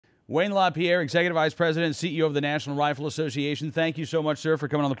Wayne LaPierre, Executive Vice President, CEO of the National Rifle Association. Thank you so much, sir, for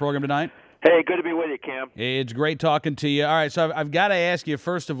coming on the program tonight. Hey, good to be with you, Cam. It's great talking to you. All right, so I've got to ask you,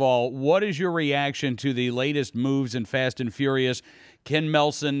 first of all, what is your reaction to the latest moves in Fast and Furious? Ken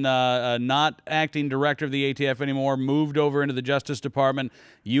Melson, not acting director of the ATF anymore, moved over into the Justice Department.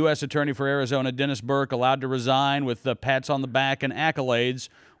 U.S. Attorney for Arizona, Dennis Burke, allowed to resign with pats on the back and accolades.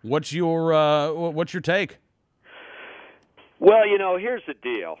 What's your take? Well, you know, here's the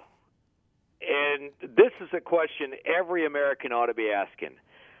deal. And this is a question every American ought to be asking.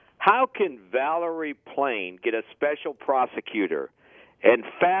 How can Valerie Plame get a special prosecutor and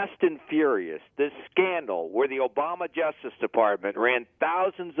Fast and Furious, this scandal where the Obama Justice Department ran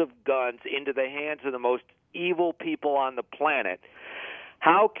thousands of guns into the hands of the most evil people on the planet,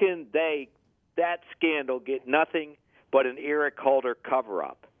 how can that scandal get nothing but an Eric Holder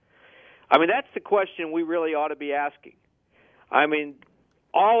cover-up? I mean, that's the question we really ought to be asking. I mean,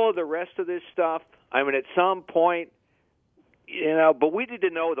 all of the rest of this stuff, I mean, at some point, you know, but we need to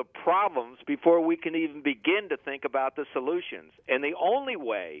know the problems before we can even begin to think about the solutions. And the only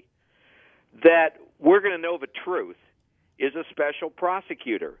way that we're going to know the truth is a special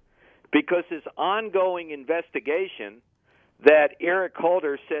prosecutor, because his ongoing investigation that Eric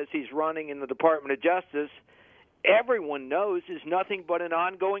Holder says he's running in the Department of Justice, everyone knows is nothing but an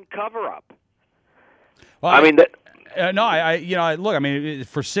ongoing cover-up. Well, I mean, look, I mean,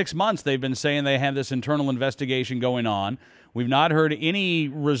 for 6 months they've been saying they have this internal investigation going on. We've not heard any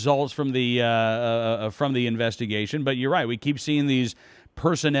results from the investigation, but you're right. We keep seeing these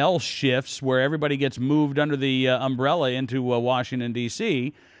personnel shifts where everybody gets moved under the umbrella into Washington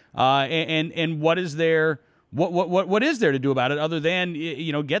D.C. And what is there? What is there to do about it other than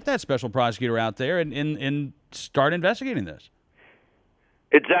get that special prosecutor out there and start investigating this?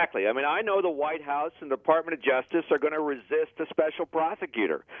 Exactly. I mean, I know the White House and the Department of Justice are going to resist a special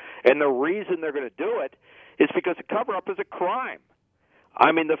prosecutor. And the reason they're going to do it is because a cover-up is a crime.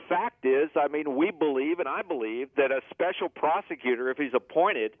 I mean, the fact is, I mean, we believe, and I believe, that a special prosecutor, if he's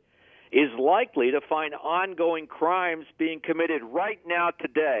appointed, is likely to find ongoing crimes being committed right now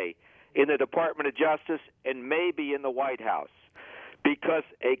today in the Department of Justice and maybe in the White House. Because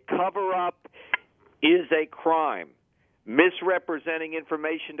a cover-up is a crime. Misrepresenting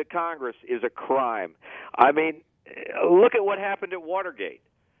information to Congress is a crime. I mean, look at what happened at Watergate.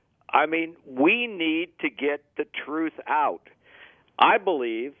 I mean, we need to get the truth out. I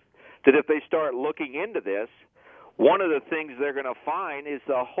believe that if they start looking into this, one of the things they're going to find is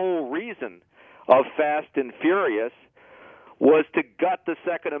the whole reason of Fast and Furious was to gut the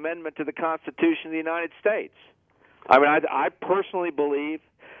Second Amendment to the Constitution of the United States. I mean, I personally believe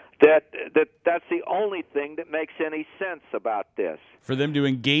that's the only thing that makes any sense about this. For them to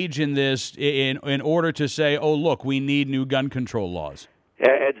engage in this in order to say, oh, look, we need new gun control laws.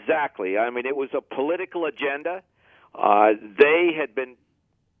 Exactly. I mean, it was a political agenda. They had been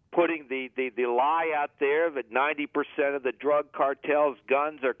putting the lie out there that 90% of the drug cartels'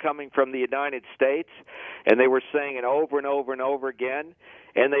 guns are coming from the United States, and they were saying it over and over and over again,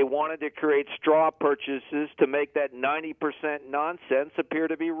 and they wanted to create straw purchases to make that 90% nonsense appear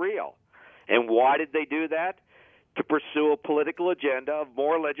to be real. And why did they do that? To pursue a political agenda of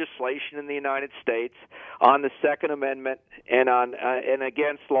more legislation in the United States on the Second Amendment and on and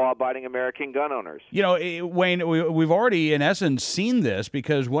against law-abiding American gun owners. You know, Wayne, we've already, in essence, seen this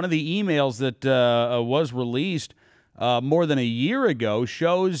because one of the emails that was released more than a year ago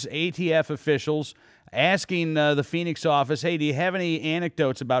shows ATF officials asking the Phoenix office, hey, do you have any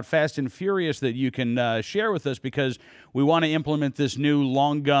anecdotes about Fast and Furious that you can share with us, because we want to implement this new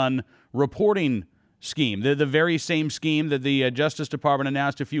long gun reporting scheme, the very same scheme that the Justice Department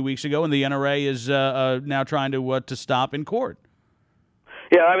announced a few weeks ago, and the NRA is now trying to stop in court.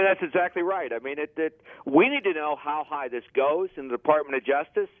 Yeah, I mean, that's exactly right. I mean, we need to know how high this goes in the Department of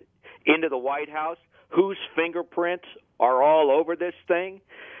Justice, into the White House, whose fingerprints are all over this thing.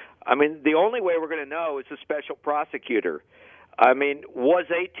 I mean, the only way we're going to know is a special prosecutor. I mean, was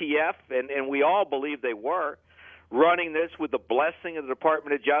ATF, and we all believe they were, running this with the blessing of the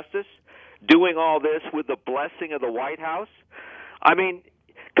Department of Justice, doing all this with the blessing of the White House? I mean,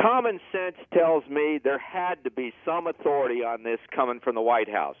 common sense tells me there had to be some authority on this coming from the White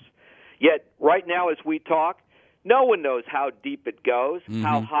House. Yet, right now as we talk, no one knows how deep it goes,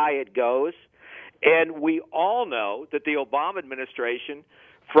 how high it goes. And we all know that the Obama administration,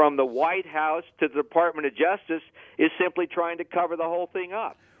 from the White House to the Department of Justice, is simply trying to cover the whole thing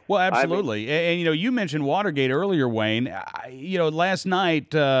up. Well, absolutely. And you mentioned Watergate earlier, Wayne. Last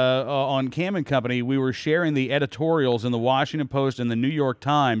night on Cam and Company, we were sharing the editorials in the Washington Post and the New York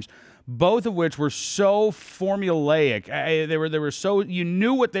Times, both of which were so formulaic. They were so, you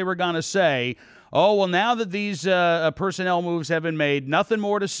knew what they were going to say. Oh, well, now that these personnel moves have been made, nothing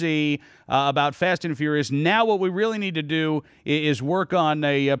more to see about Fast and Furious. Now what we really need to do is work on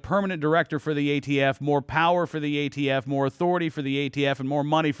a permanent director for the ATF, more power for the ATF, more authority for the ATF, and more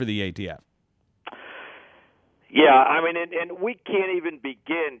money for the ATF. Yeah, I mean, and we can't even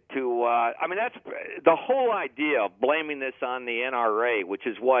begin to, I mean, that's the whole idea of blaming this on the NRA, which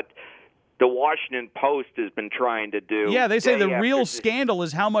is what the Washington Post has been trying to do. Yeah, they say the real scandal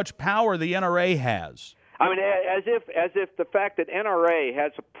is how much power the NRA has. I mean, as if the fact that NRA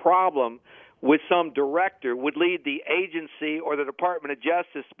has a problem with some director would lead the agency or the Department of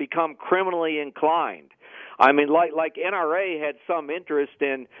Justice to become criminally inclined. I mean, like NRA had some interest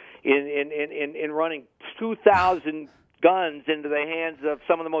in running 2,000 guns into the hands of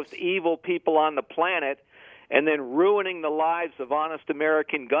some of the most evil people on the planet, and then ruining the lives of honest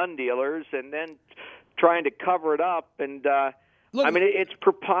American gun dealers, and then trying to cover it up. And Look, I mean, it's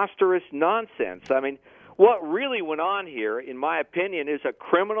preposterous nonsense. I mean, what really went on here, in my opinion, is a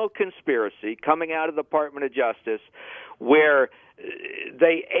criminal conspiracy coming out of the Department of Justice, where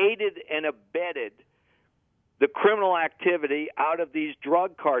they aided and abetted the criminal activity out of these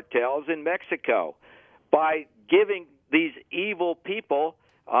drug cartels in Mexico by giving these evil people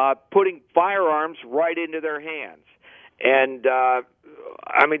putting firearms right into their hands. And,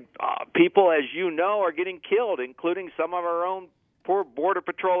 I mean, people, as you know, are getting killed, including some of our own poor Border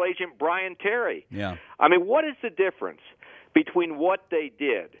Patrol agent Brian Terry. Yeah. I mean, what is the difference between what they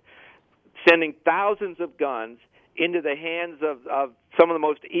did, sending thousands of guns into the hands of some of the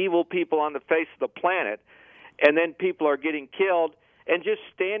most evil people on the face of the planet, and then people are getting killed, and just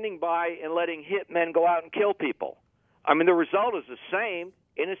standing by and letting hitmen go out and kill people? I mean, the result is the same.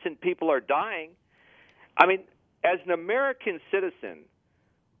 Innocent people are dying. I mean, as an American citizen,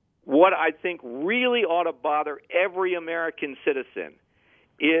 what I think really ought to bother every American citizen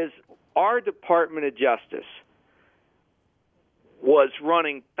is our Department of Justice was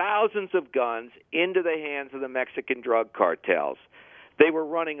running thousands of guns into the hands of the Mexican drug cartels. They were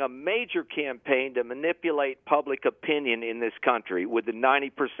running a major campaign to manipulate public opinion in this country with the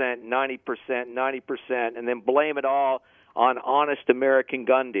 90%, 90%, 90%, and then blame it all on honest American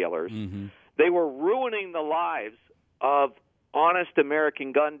gun dealers. Mm-hmm. They were ruining the lives of honest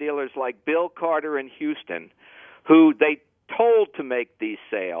American gun dealers like Bill Carter in Houston, who they told to make these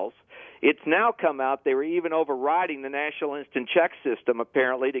sales. It's now come out they were even overriding the National Instant Check System,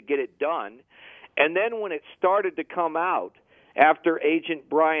 apparently, to get it done. And then when it started to come out, after Agent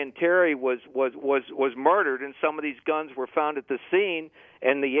Brian Terry was murdered and some of these guns were found at the scene,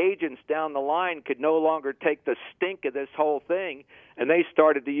 and the agents down the line could no longer take the stink of this whole thing, and they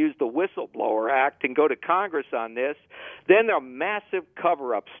started to use the Whistleblower Act and go to Congress on this, then a massive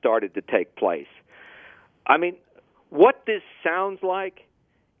cover-up started to take place. I mean, what this sounds like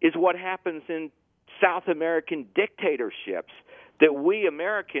is what happens in South American dictatorships, that we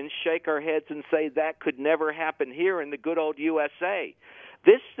Americans shake our heads and say that could never happen here in the good old USA.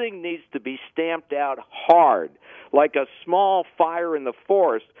 This thing needs to be stamped out hard, like a small fire in the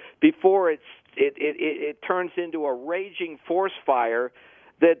forest, before it turns into a raging forest fire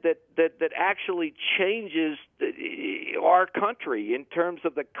that actually changes our country in terms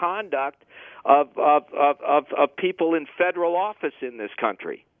of the conduct of people in federal office in this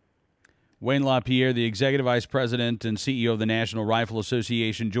country. Wayne LaPierre, the Executive Vice President and CEO of the National Rifle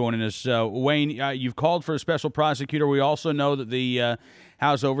Association, joining us. Wayne, you've called for a special prosecutor. We also know that the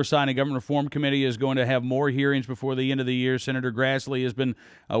House Oversight and Government Reform Committee is going to have more hearings before the end of the year. Senator Grassley has been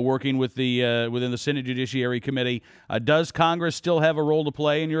working with within the Senate Judiciary Committee. Does Congress still have a role to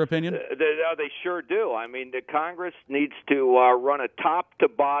play, in your opinion? They sure do. I mean, the Congress needs to run a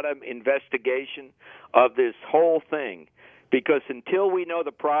top-to-bottom investigation of this whole thing, because until we know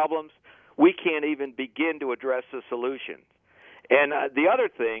the problems, we can't even begin to address the solutions. And the other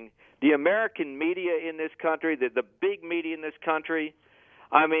thing, the American media in this country, the big media in this country,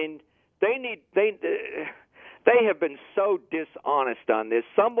 I mean, they have been so dishonest on this.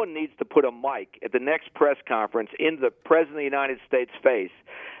 Someone needs to put a mic at the next press conference into the President of the United States' face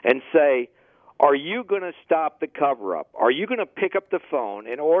and say, are you going to stop the cover-up? Are you going to pick up the phone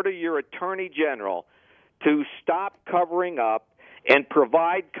and order your Attorney General to stop covering up and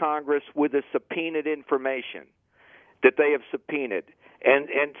provide Congress with the subpoenaed information that they have subpoenaed, and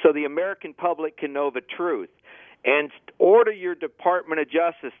so the American public can know the truth, and order your Department of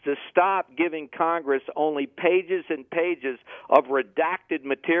Justice to stop giving Congress only pages and pages of redacted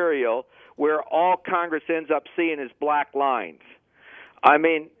material where all Congress ends up seeing is black lines. I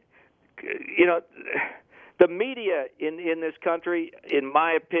mean, you know, the media in this country, in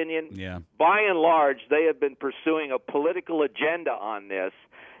my opinion, yeah, by and large, they have been pursuing a political agenda on this,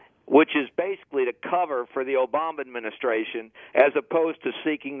 which is basically to cover for the Obama administration as opposed to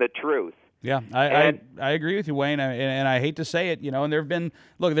seeking the truth. Yeah, I agree with you, Wayne, and I hate to say it, and there have been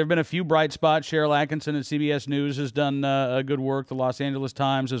a few bright spots. Cheryl Atkinson at CBS News has done a good work. The Los Angeles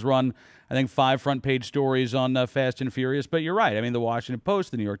Times has run, I think, 5 front-page stories on Fast and Furious. But you're right. I mean, the Washington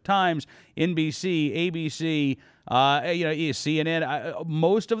Post, the New York Times, NBC, ABC, CNN,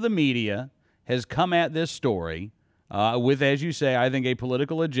 most of the media has come at this story with, as you say, I think, a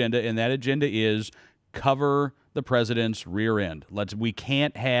political agenda, and that agenda is cover the president's rear end. We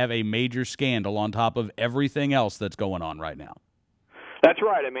can't have a major scandal on top of everything else that's going on right now. That's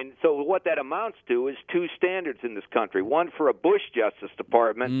right. I mean, so what that amounts to is 2 standards in this country, one for a Bush Justice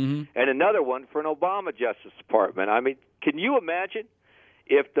Department and another one for an Obama Justice Department. I mean, can you imagine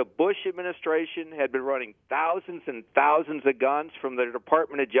if the Bush administration had been running thousands and thousands of guns from the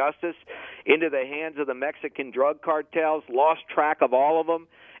Department of Justice into the hands of the Mexican drug cartels, lost track of all of them,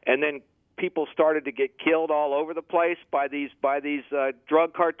 and then people started to get killed all over the place by these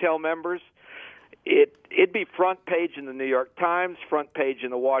drug cartel members? It'd be front page in the New York Times, front page in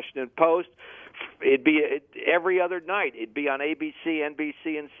the Washington Post. It'd be every other night. It'd be on ABC,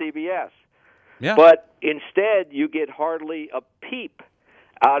 NBC, and CBS. Yeah. But instead, you get hardly a peep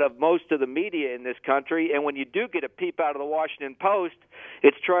out of most of the media in this country. And when you do get a peep out of the Washington Post,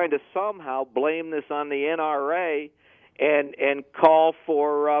 it's trying to somehow blame this on the NRA and call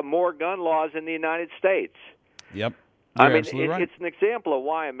for more gun laws in the United States. Yep. I mean, it's an example of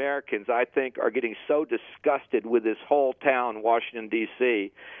why Americans, I think, are getting so disgusted with this whole town, Washington,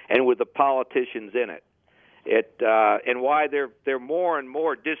 D.C., and with the politicians in it. And why they're more and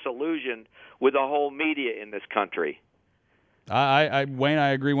more disillusioned with the whole media in this country. Wayne, I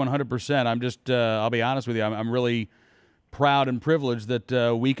agree 100%. I'm just, I'll be honest with you, I'm really proud and privileged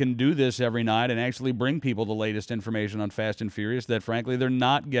that we can do this every night and actually bring people the latest information on Fast and Furious that, frankly, they're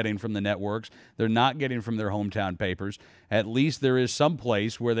not getting from the networks. They're not getting from their hometown papers. At least there is some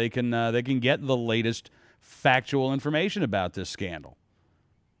place where they can get the latest factual information about this scandal.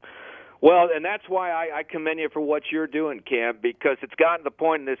 Well, and that's why I commend you for what you're doing, Cam, because it's gotten to the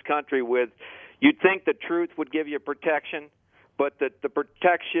point in this country with you'd think the truth would give you protection, but the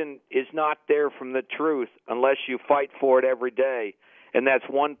protection is not there from the truth unless you fight for it every day. And that's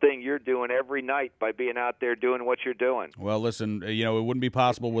one thing you're doing every night by being out there doing what you're doing. Well, listen, it wouldn't be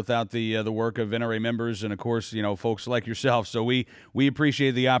possible without the work of NRA members and, of course, folks like yourself. So we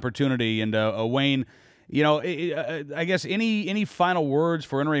appreciate the opportunity. And, Wayne, I guess any final words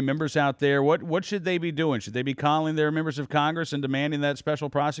for NRA members out there? What should they be doing? Should they be calling their members of Congress and demanding that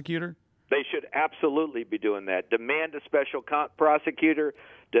special prosecutor? They should absolutely be doing that. Demand a special prosecutor,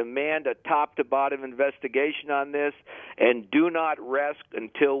 demand a top-to-bottom investigation on this, and do not rest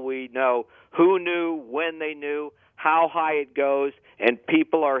until we know who knew, when they knew, how high it goes, and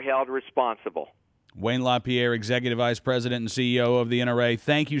people are held responsible. Wayne LaPierre, Executive Vice President and CEO of the NRA,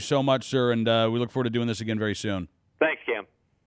 thank you so much, sir, and we look forward to doing this again very soon.